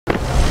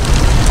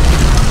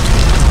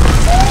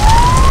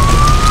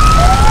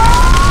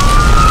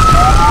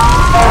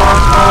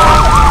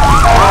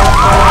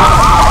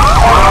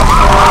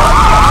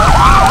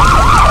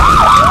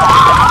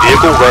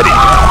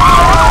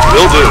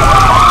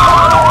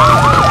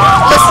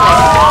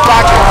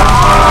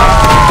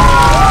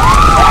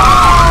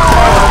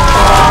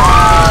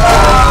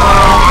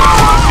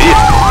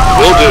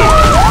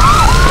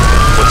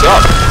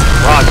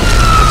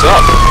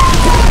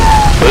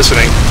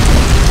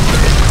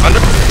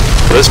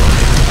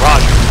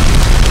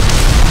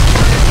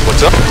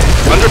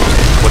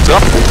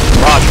up?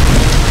 Roger.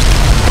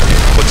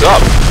 What's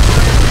up?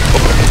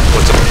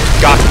 What's up?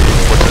 Got it.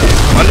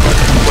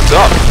 What's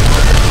up?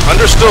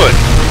 Understood.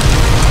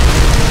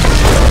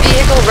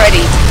 Vehicle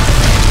ready.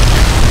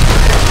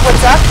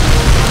 What's up?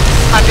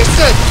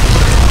 Understood.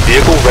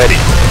 Vehicle ready.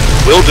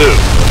 Will do.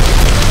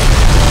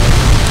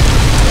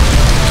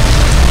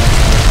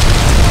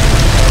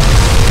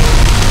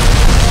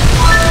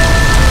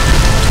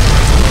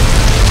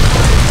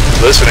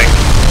 Listening.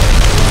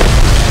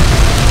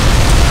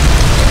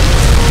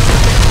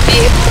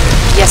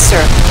 Yes,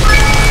 sir.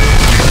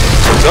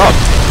 What's up?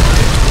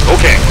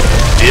 Okay.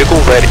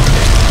 Vehicle ready.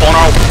 On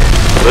our...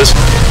 Listen.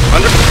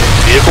 Under...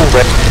 Vehicle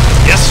ready.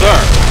 Yes, sir.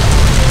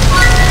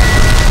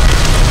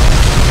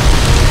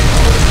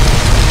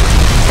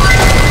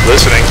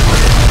 Listening.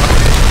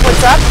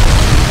 What's up?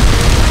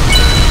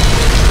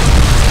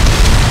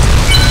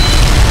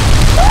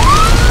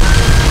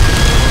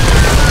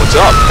 What's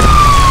up?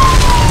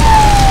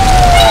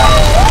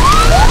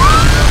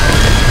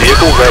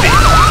 Vehicle ready.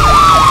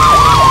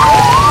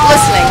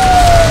 Listening.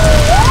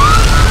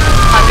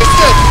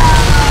 Understood.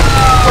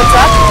 What's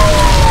up?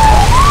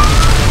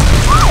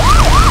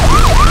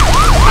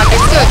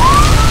 Understood.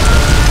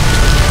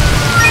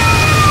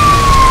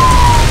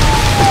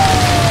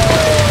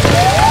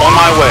 On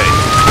my way.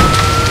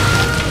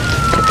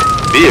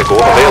 Vehicle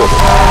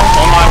available.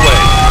 On my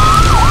way.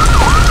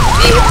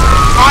 Vehicle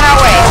on our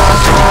way.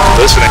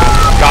 Listening.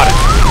 Got it.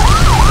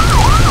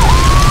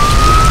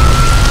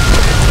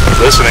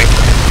 Listening.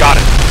 Got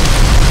it.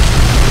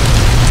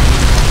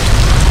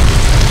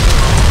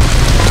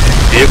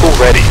 Vehicle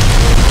ready.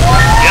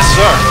 Yes,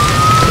 sir.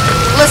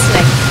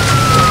 Listening.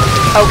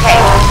 Okay.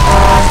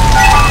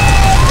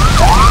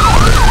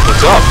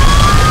 What's up?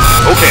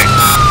 Okay.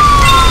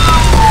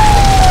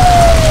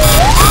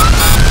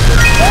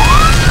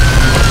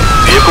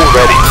 Vehicle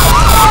ready.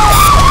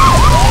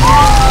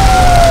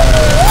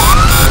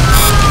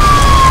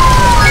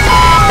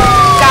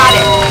 Got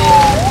it.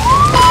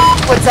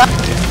 What's up?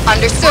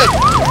 Understood.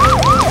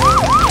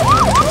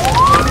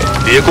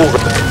 Vehicle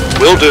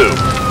will do.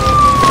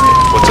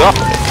 What's up?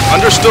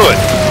 Understood.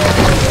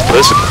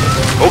 Listen.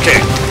 Okay.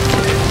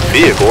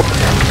 Vehicle.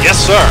 Yes,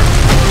 sir.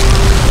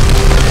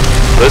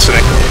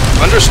 Listening.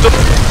 Understood.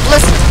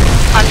 Listen.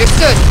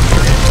 Understood.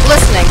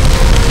 Listening.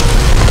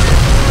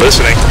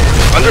 Listening.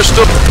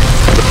 Understood.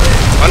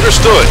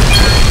 Understood.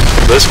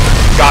 Listen.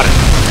 Got it.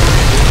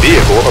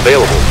 Vehicle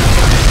available.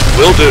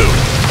 Will do.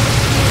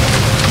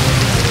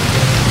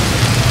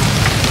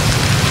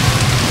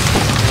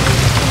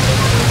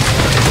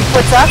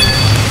 What's up?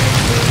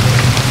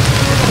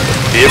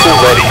 Vehicle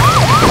ready.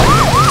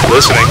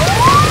 Listening.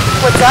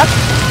 What's up?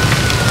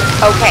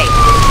 Okay.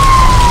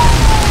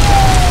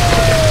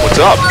 What's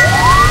up?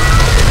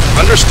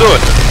 Understood.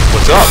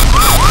 What's up?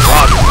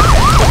 Roger.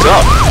 What's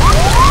up?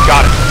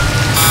 Got it.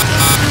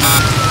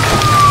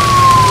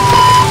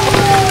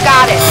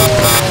 Got it.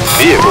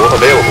 Vehicle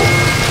available.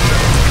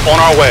 On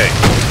our way.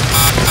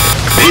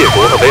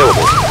 Vehicle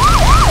available.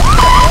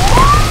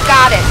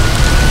 Got it.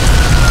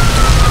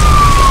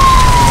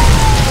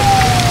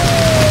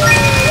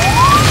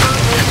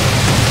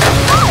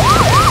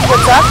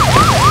 What's up?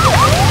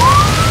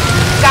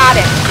 Got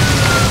it.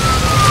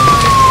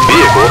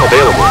 Vehicle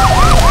available.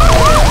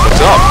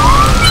 What's up?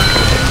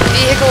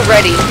 Vehicle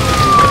ready.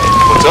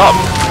 What's up?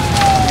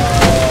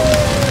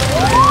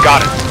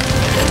 Got it.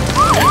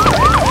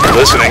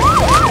 Listening.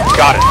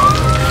 Got it.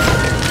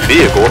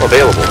 Vehicle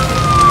available.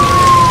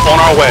 On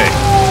our way.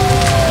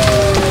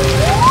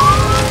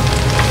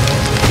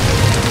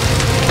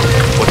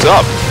 What's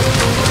up?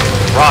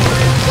 Roger.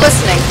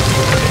 Listening.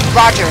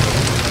 Roger.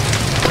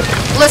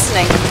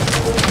 Listening.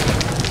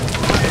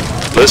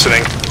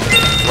 Listening.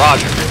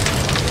 Roger.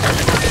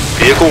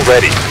 Vehicle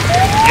ready.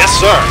 Yes,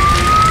 sir.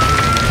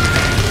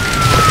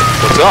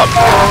 What's up?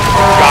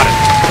 Got it.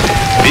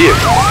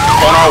 Vehicle.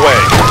 On our way.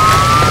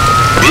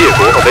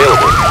 Vehicle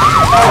available.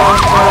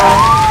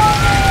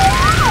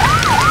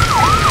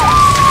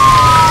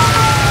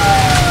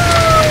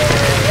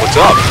 What's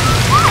up?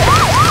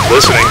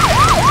 Listening.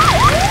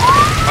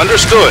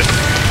 Understood.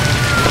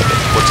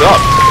 What's up?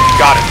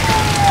 Got it.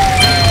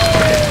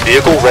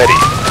 Vehicle ready.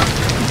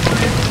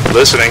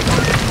 Listening.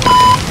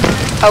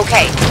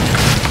 Okay.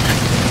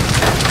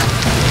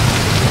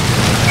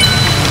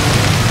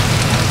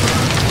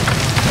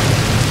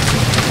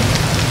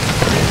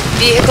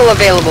 Vehicle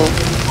available.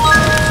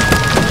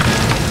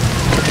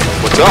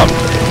 What's up?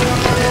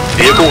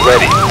 Vehicle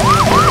ready.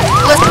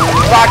 Listen.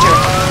 Roger.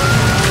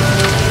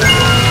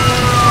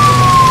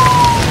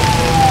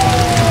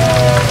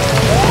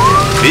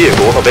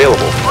 Vehicle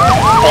available.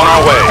 On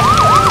our way.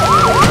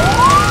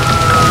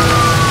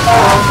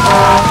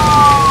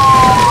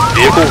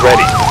 Vehicle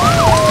ready.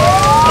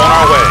 On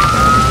our way.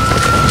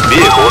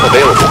 Vehicle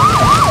available.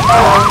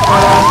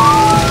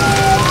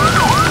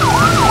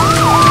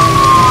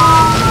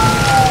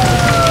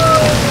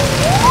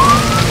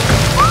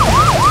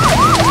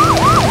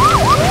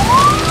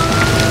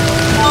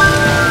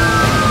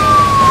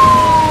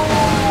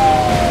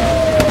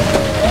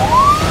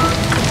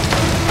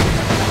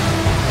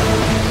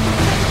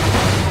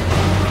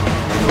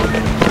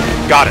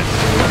 Got it.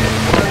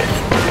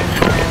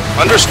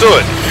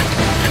 Understood.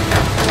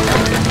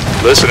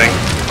 Listening.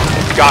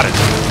 Got it.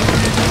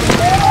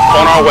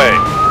 On our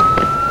way.